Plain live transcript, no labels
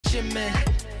shimmy.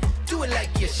 Do it like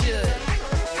you should.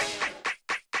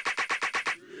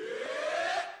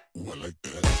 Ooh, I like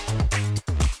that.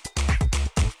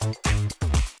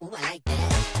 Ooh, I like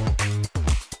that.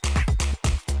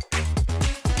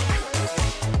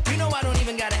 You know I don't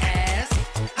even gotta ask.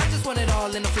 I just want it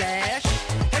all in a flash.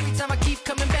 Every time I keep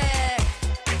coming back.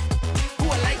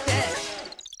 Ooh, I like that.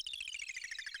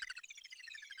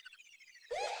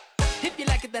 If you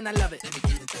like it, then I love it.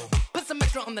 Put some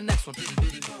extra on the next one.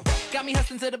 Got me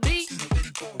hustling to the beat.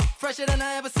 Fresher than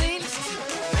I ever seen.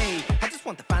 Hey, I just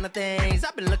want the finer things.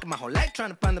 I've been looking my whole life trying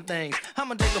to find them things.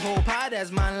 I'ma take the whole pie,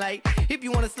 that's mine. Like, if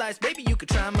you want a slice, baby, you could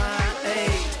try mine. Hey,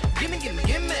 gimme, gimme,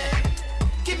 gimme.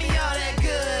 Give me all that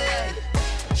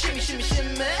good. Shimmy, shimmy,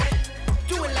 shimmy.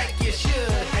 Do it like you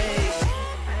should. Hey.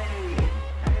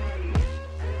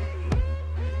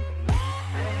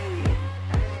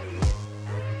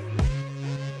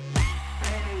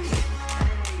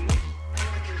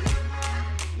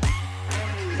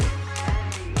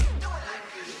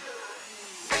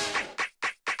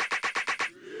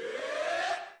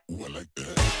 Ooh, I like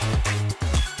that.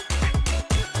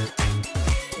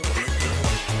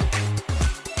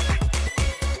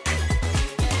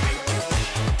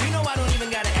 You know I don't even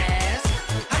gotta ask.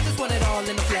 I just want it all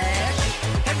in a flash.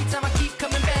 Every time I keep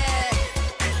coming back.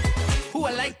 Ooh,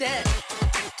 I like that.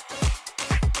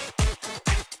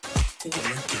 Ooh, I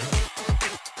like that.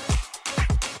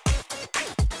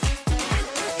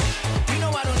 You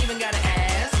know I don't even gotta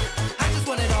ask. I just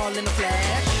want it all in a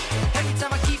flash. Every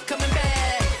time I keep coming back.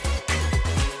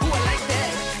 Ooh, I like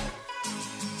that.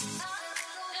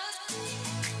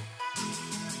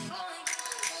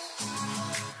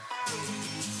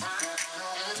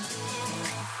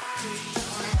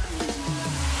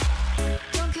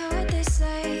 Don't care what they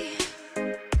say.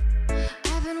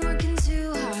 I've been working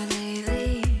too hard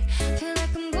lately. Feel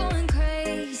like I'm going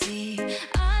crazy.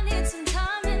 I need some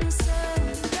time in the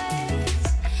sun place.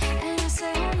 And I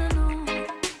say on and on.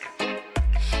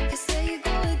 'Cause there you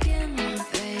go again, my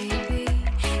baby.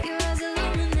 Your eyes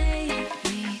illuminate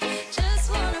me. Just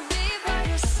wanna be by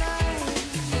your side.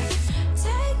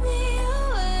 Take me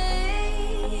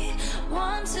away.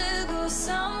 Want to go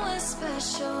somewhere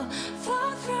special.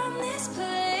 Far from this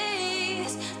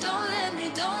place. Don't let me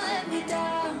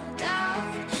down, down.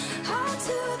 Hard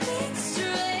to think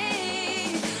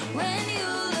straight. When you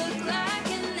look like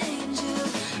an angel,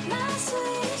 my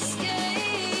sweet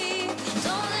escape.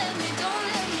 Don't let me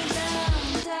down,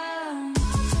 down.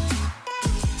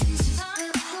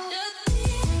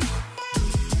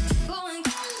 Going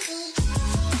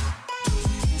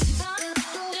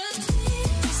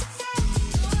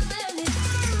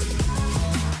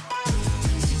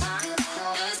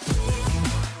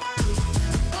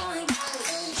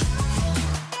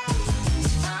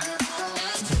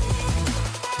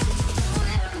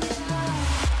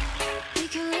we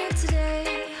could live today.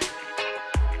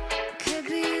 Could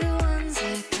be the ones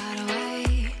that got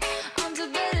away. On to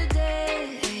better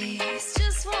days.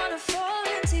 Just wanna fall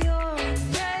into your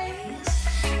embrace.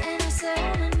 And I say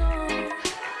on and on.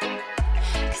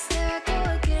 'Cause there I go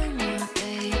again, my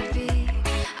baby.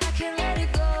 I can't let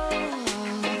it go.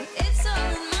 It's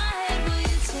all in my head, will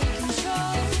you take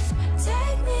control?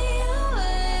 Take me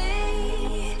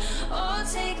away. Or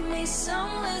take me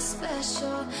somewhere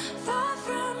special. Far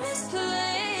from this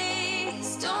place.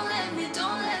 Don't let me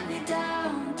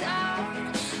down,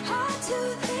 down. Hard to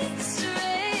think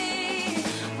straight.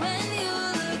 When you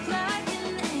look like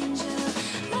an angel,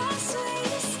 my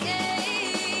sweet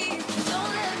escape.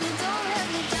 Don't let me down,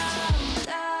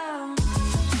 down.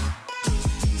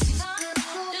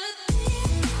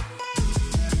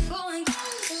 Going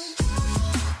don't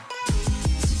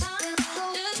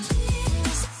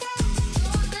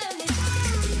let me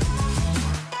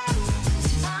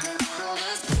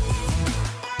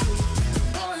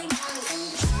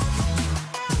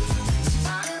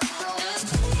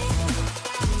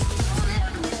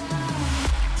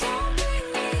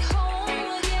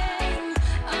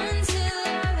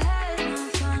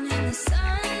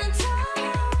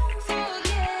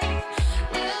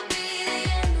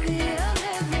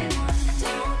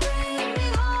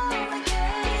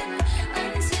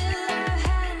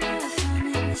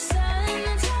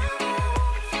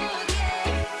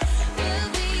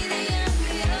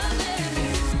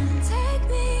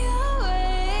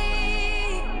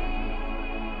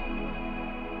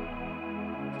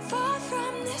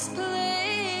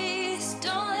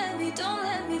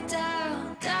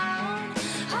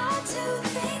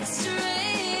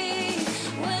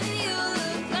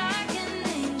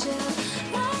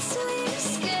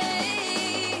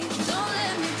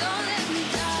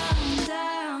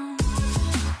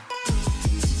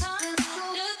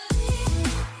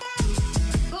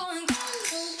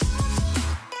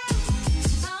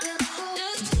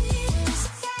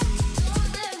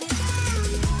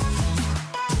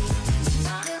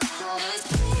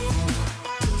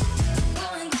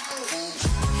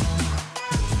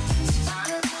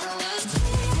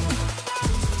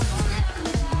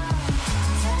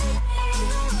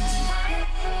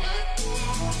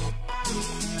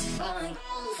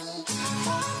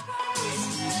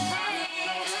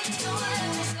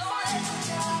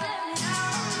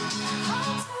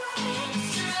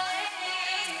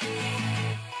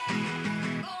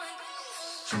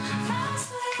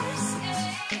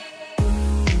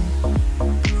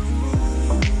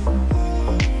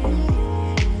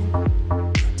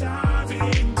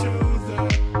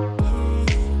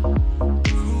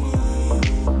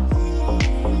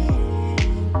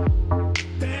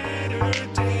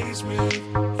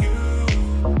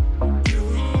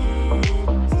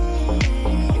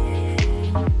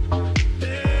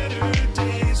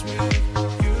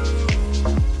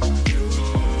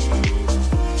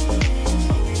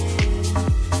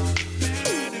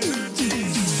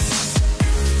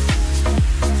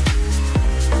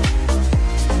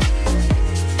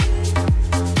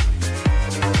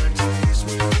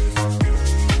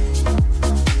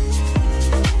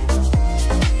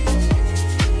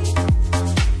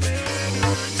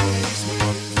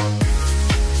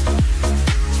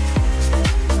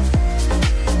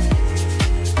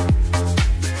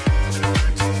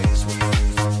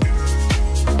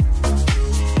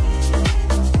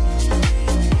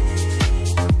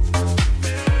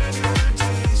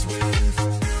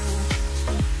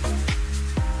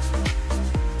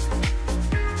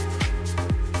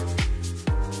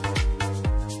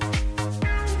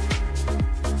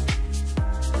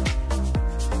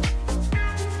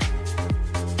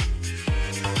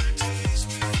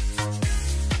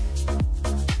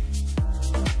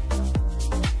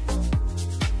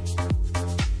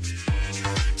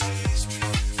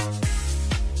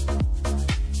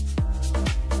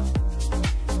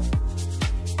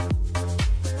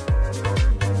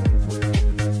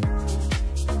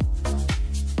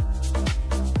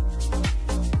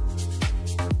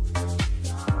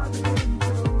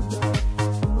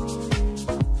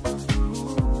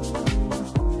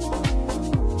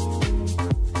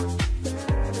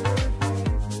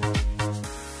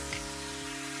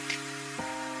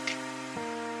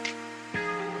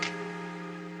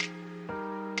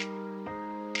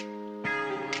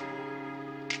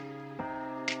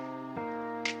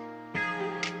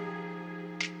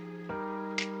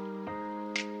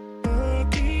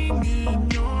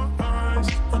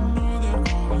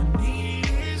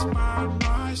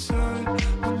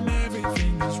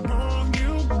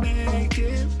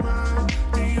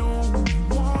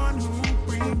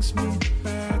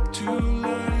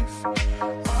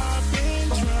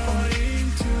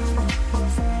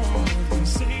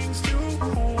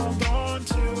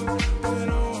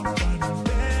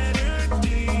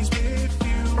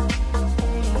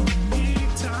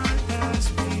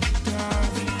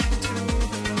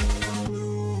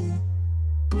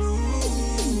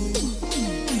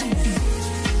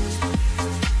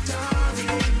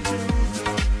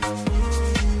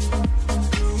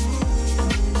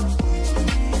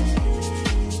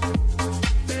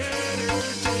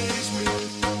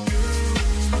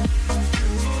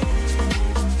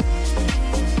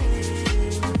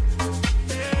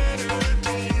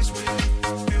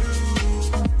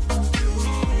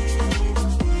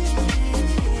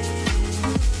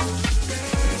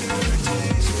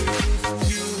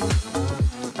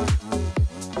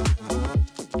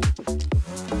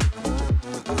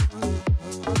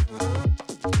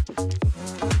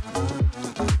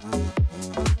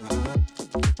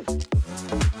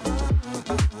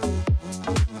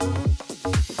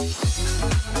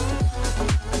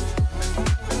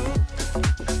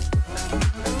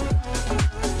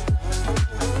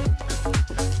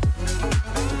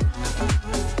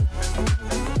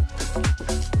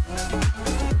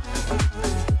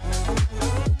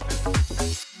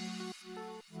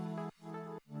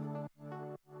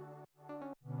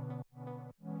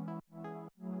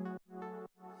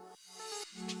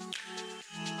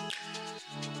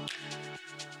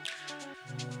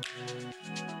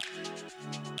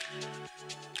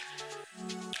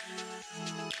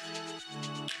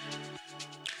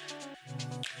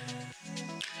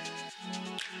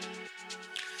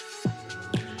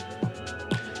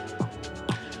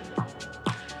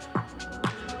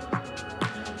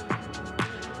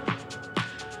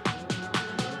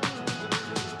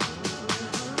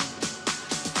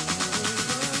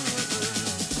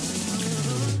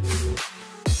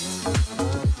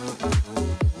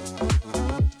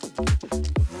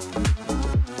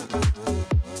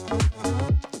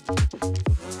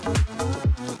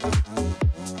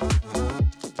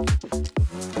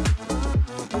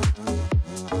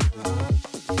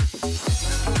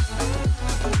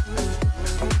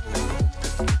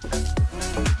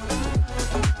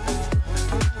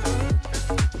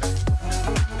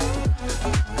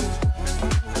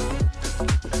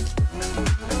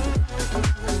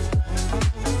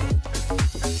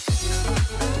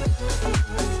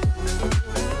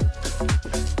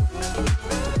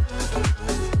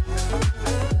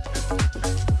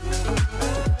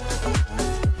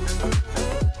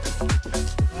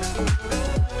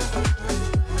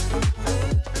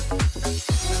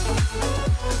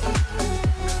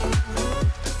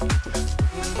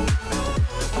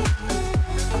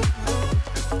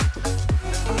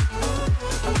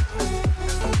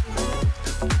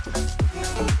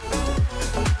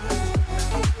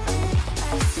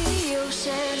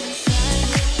ocean inside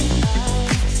your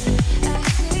eyes. I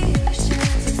see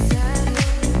oceans inside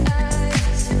your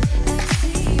eyes. I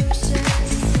see oceans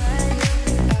inside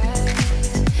your eyes.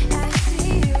 I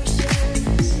see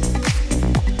oceans.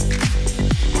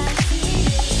 I see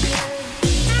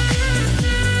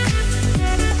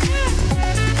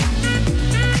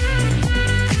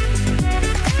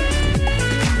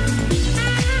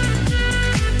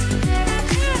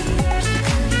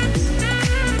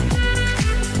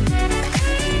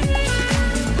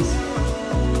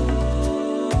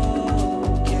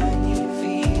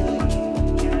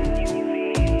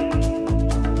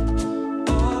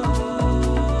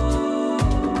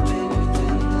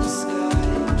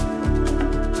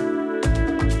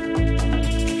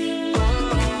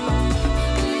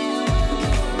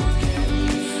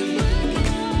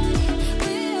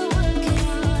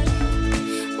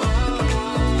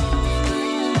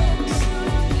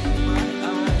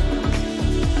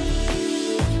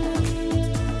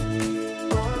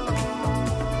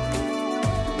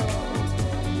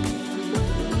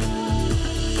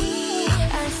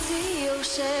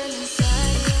oceans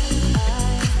inside your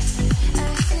eyes.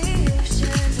 I see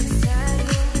oceans inside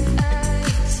your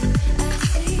eyes. I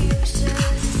see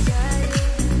oceans inside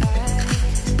your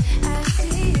eyes. I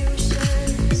see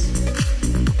oceans.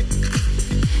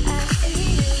 I see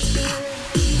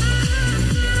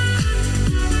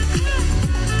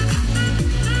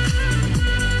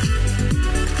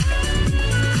oceans.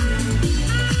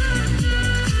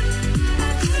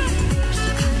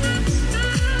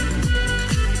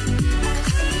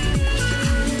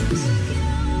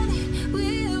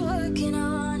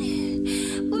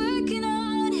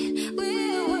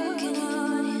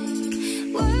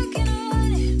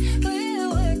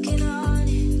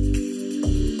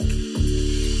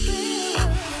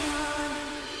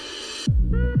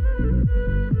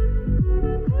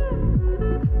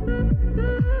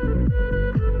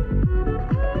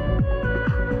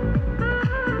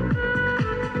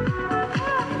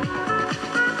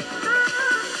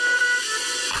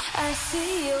 I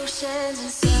see oceans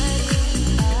inside your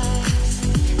eyes.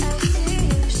 I see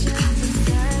oceans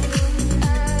inside your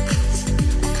eyes.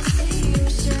 I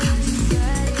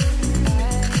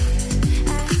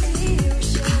see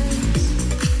oceans inside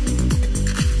your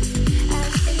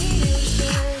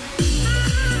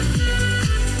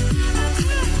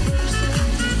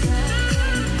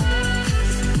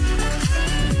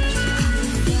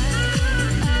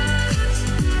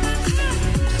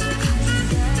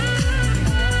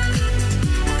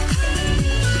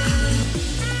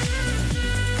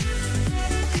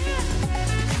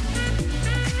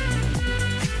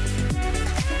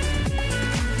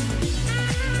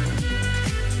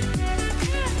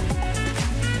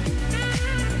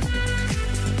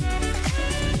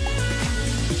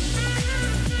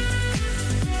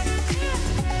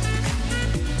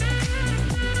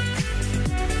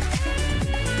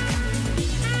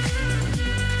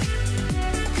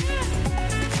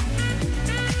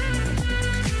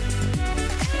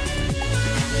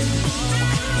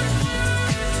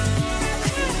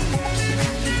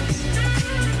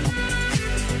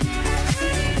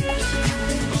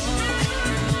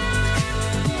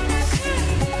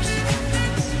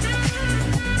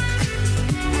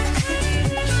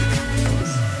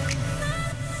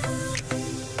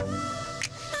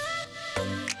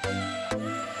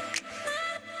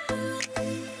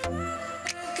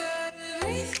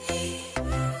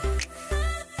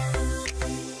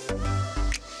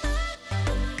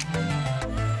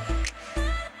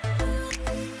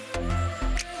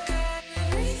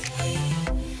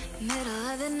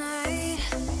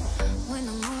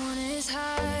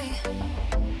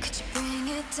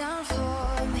down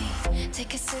for me.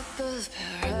 Take a sip of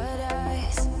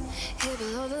paradise. Here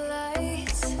below the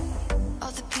lights,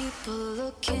 all the people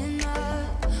looking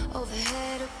up.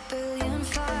 Overhead, a billion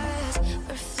fires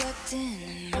reflecting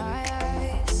in my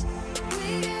eyes.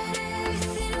 We got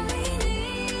everything we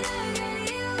need. I got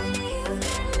you and you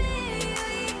got me.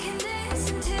 We can dance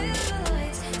until the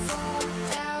lights fall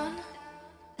down.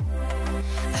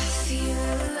 I feel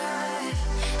alive.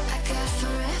 I got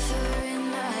forever in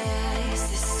my eyes.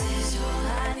 This is all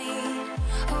I need.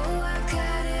 Oh, I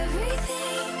got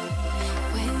everything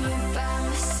when you're by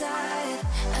my side.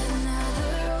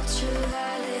 Another ultra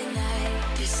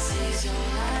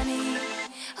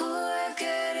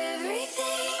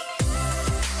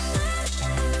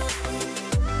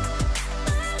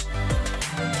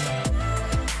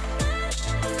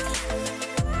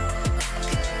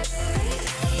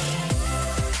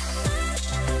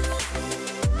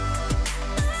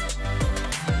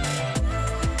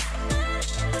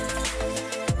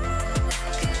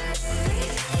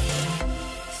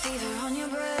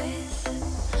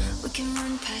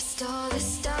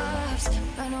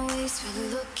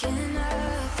looking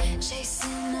up,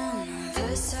 chasing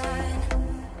another sign.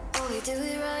 Oh, we do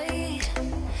it right,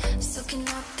 soaking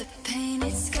up the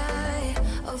painted sky.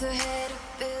 Overhead,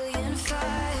 a billion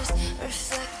fires,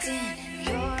 reflecting in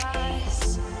your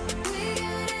eyes. We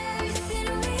got everything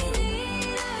we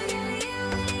need. I got you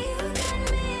and you got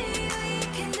me. We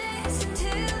can dance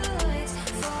until the lights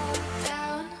fall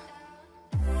down.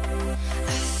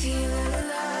 I feel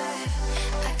alive,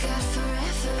 I got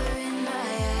forever in my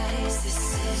eyes. This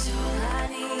is all I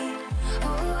need. Oh,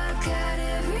 I got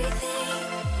everything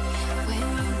when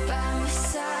you're by my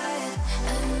side.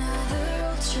 Another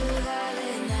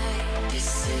ultraviolet night. This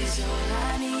is all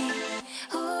I need.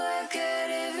 Oh, I got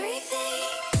everything.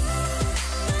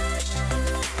 Got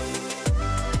everything.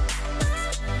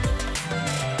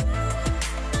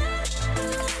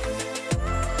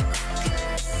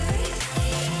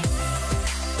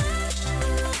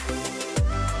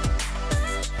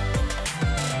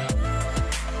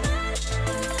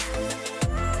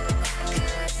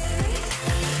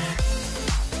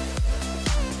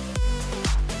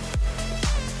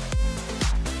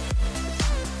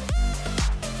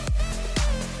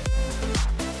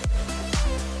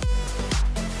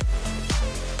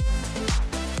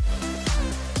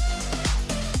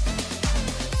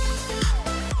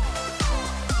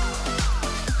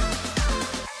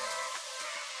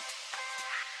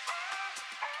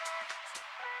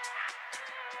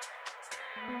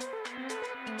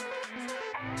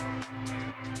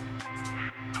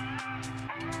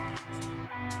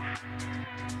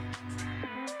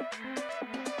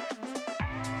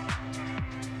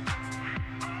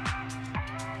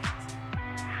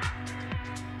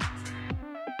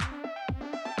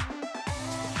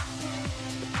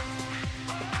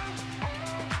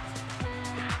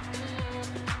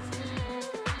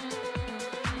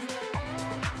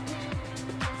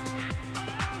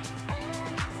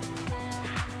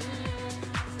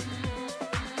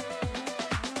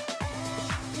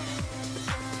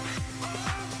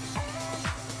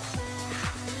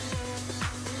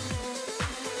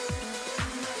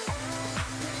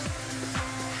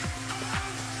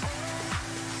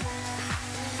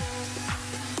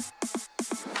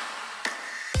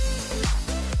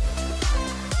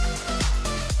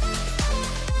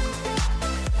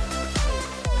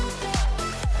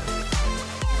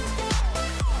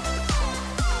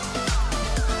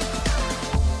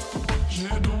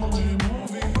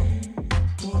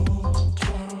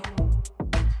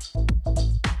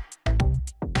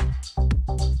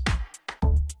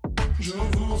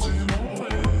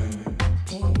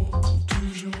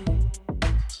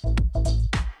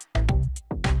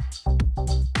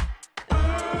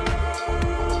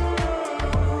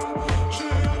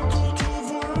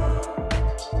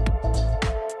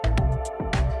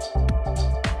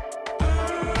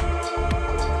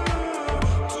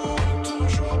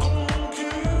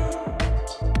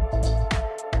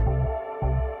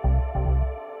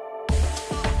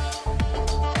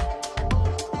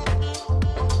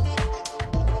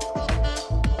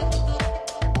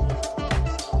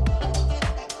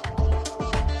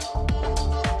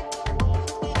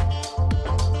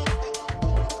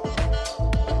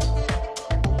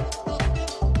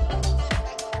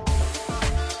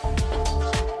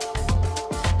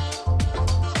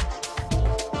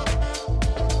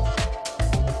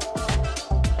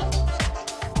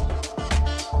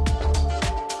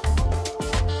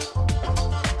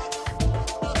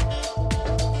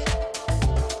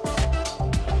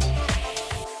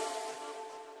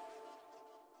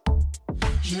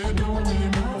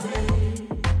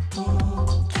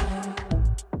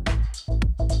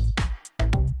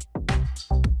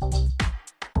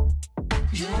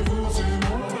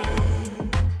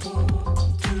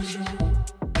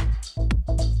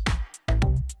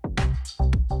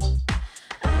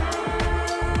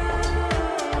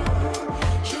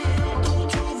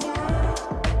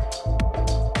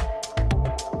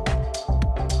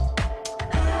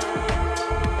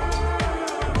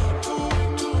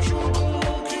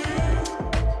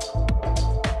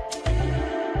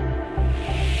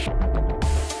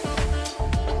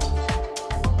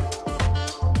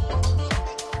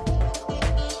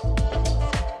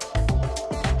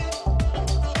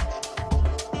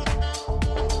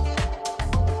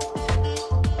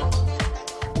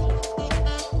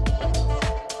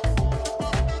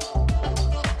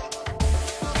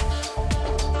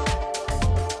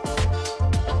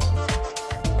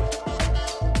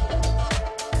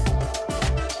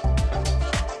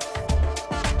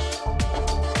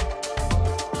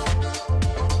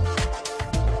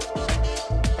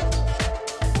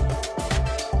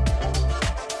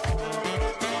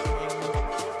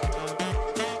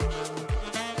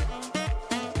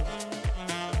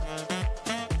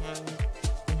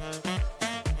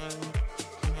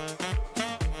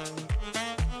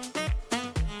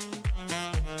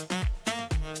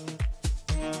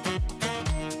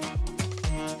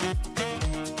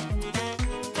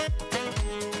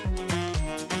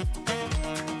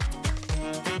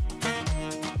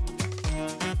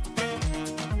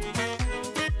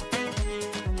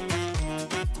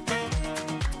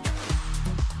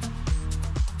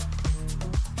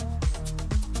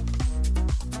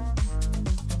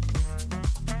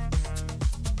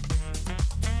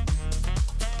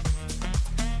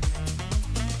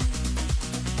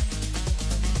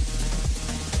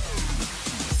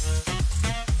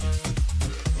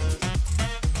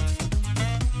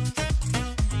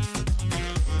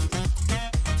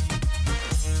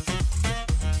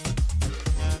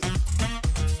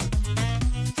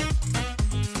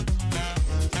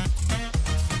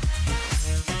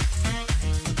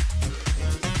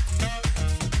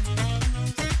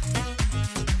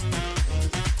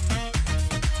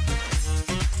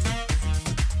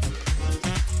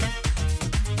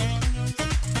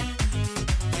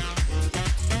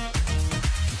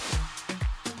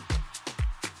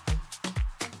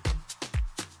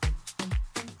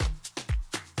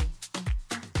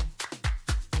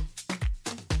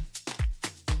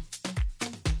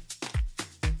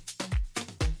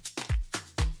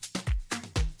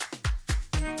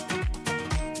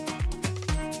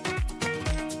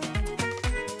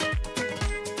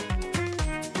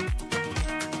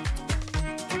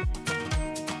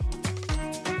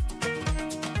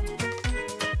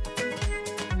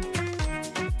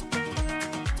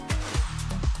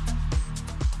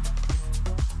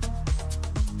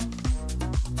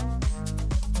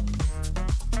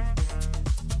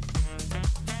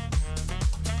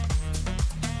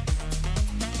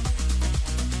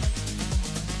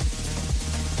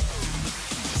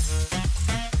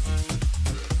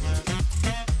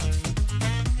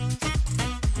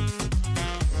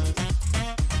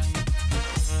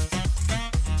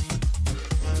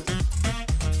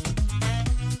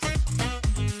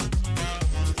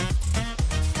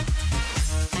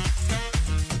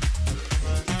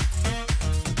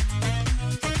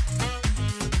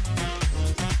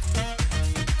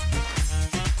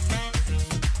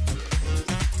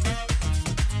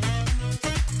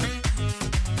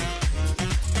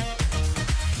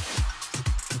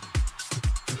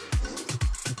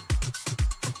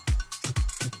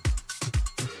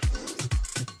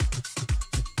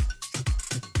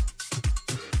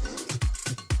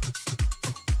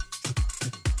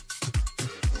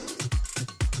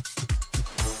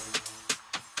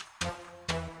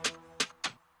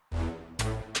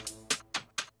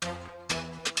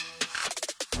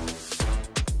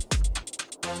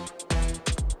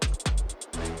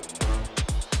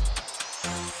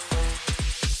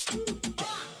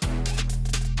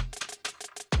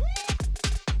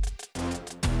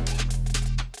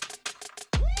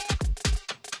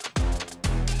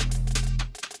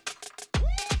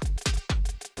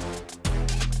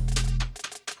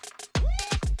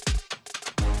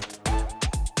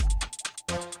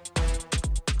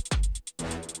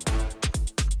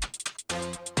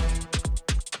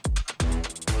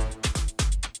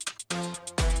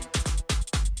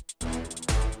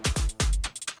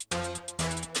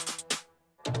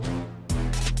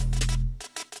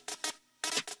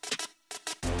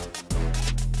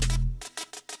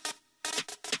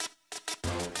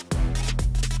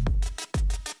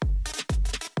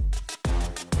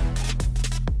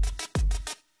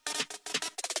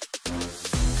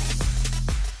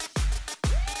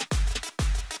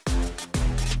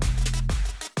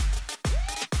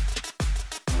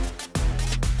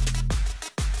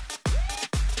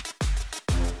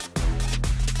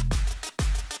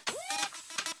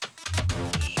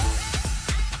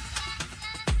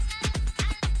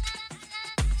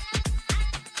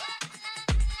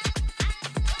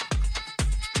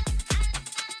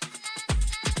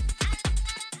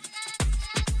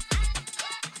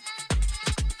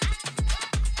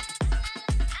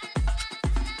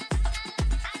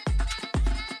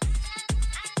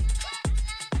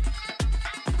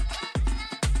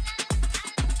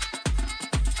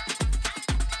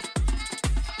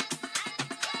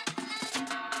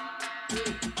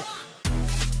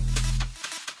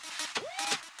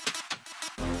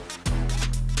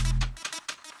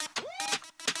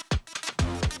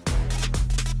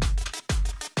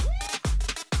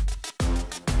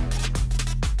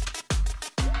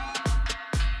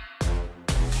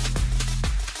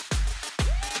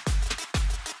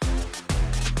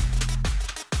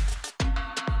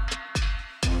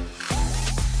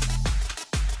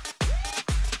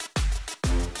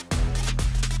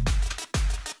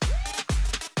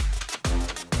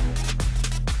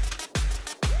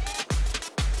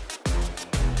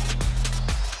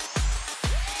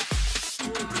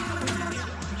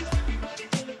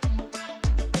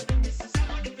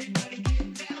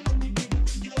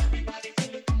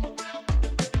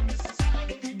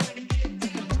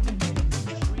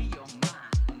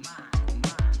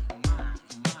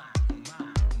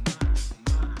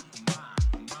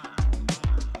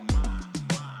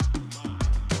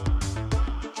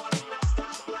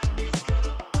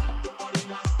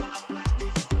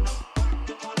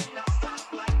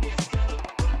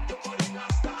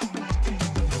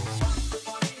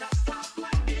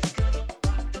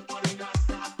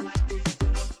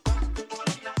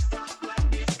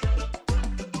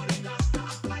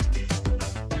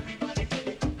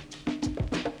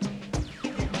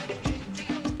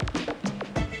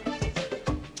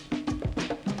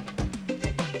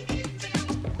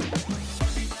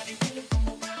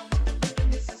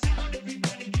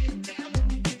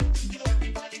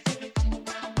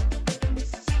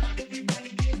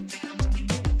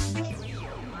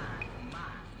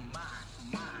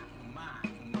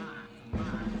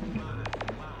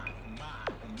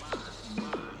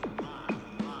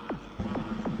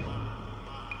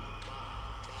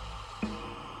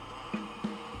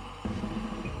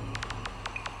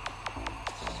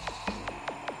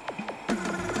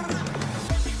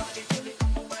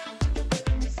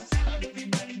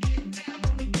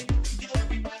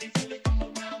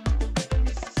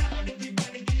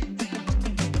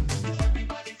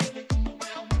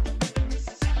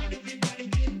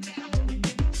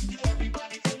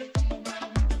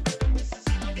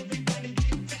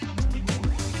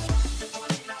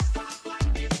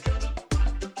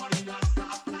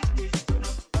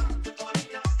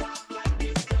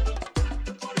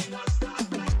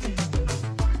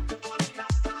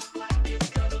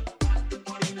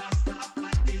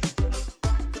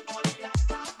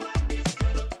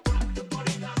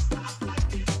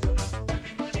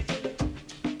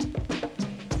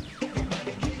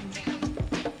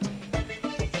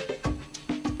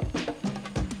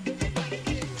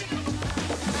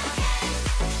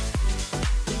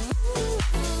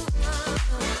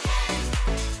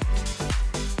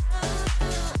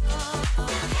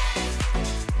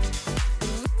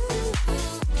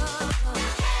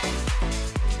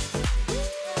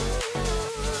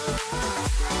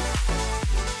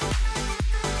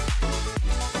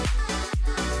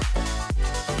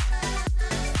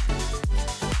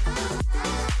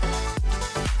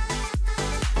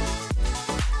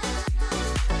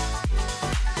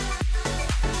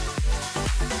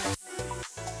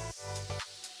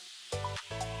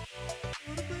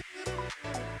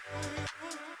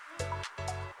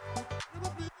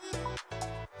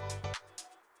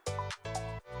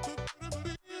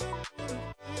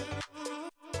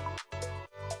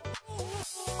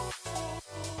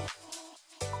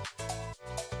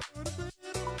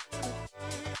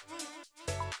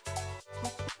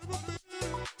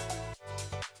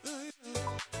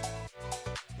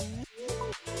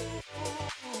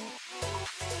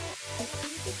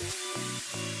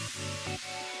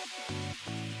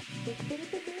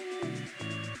 Bye.